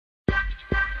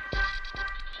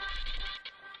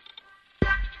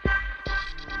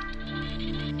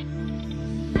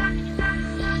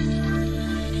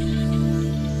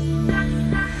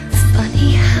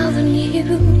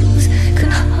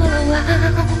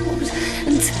around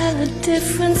and tell a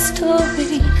different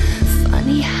story.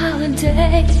 Funny how a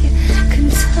day can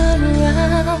turn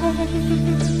around.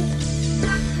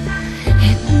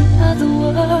 In another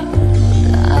world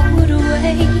I would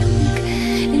awake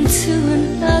into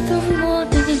another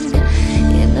morning.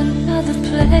 In another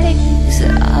place I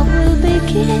will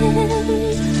begin.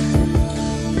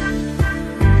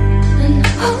 And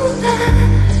all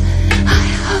that I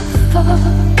hope for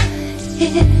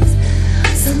is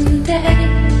someday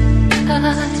I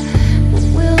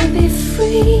will be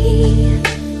free.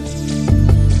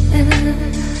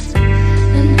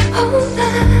 And all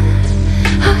that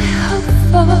I hope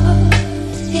for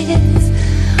is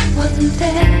one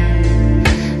day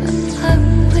I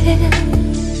will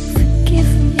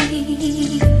forgive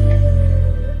me.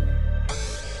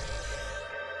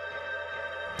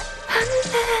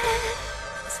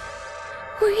 Unless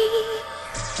we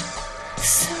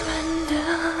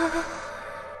surrender,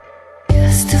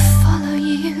 just to follow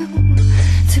you,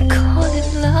 to call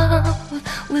it love.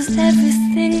 Was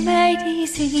everything made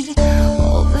easy?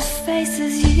 All the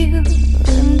faces you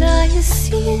and I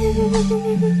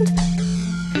assumed.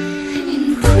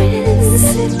 In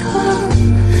principle,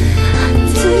 I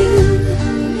do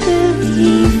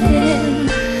believe in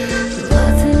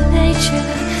Mother Nature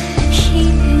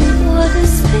keeping what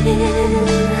has been.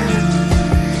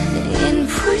 In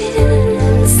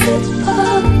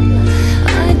principle, I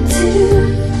do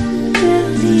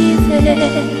believe it.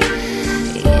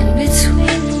 In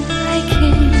between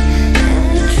waking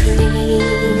and a dream,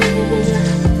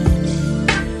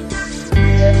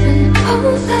 and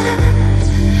all that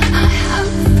I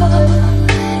hope for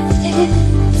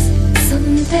is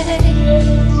someday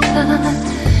I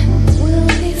will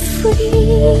be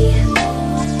free.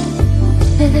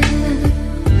 And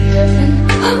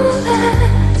all that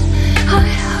I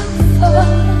hope for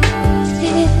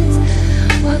is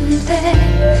one day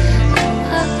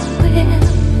I will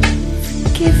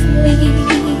forgive me.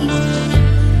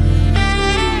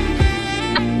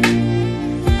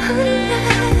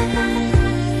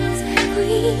 Unless we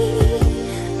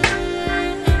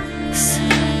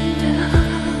surrender.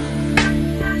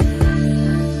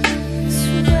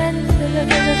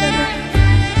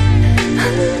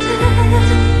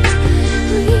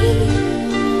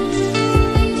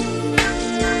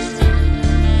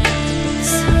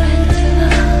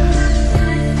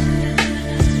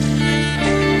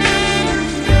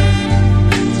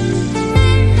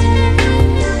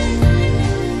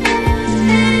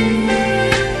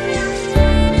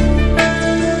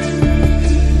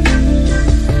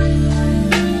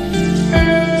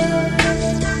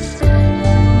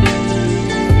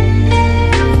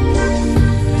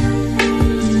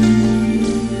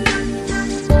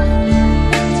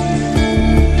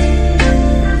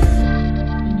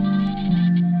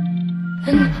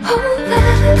 And all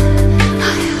that I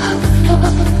hope for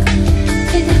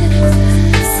is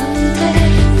someday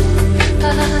I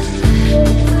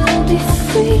will be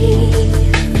free.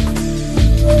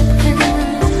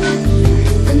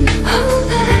 And all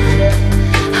that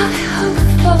I hope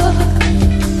for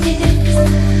is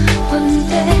one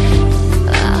day I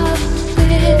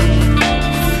will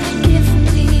forgive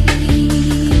me.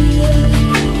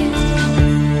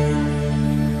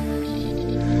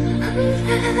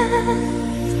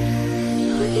 Unless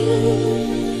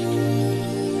we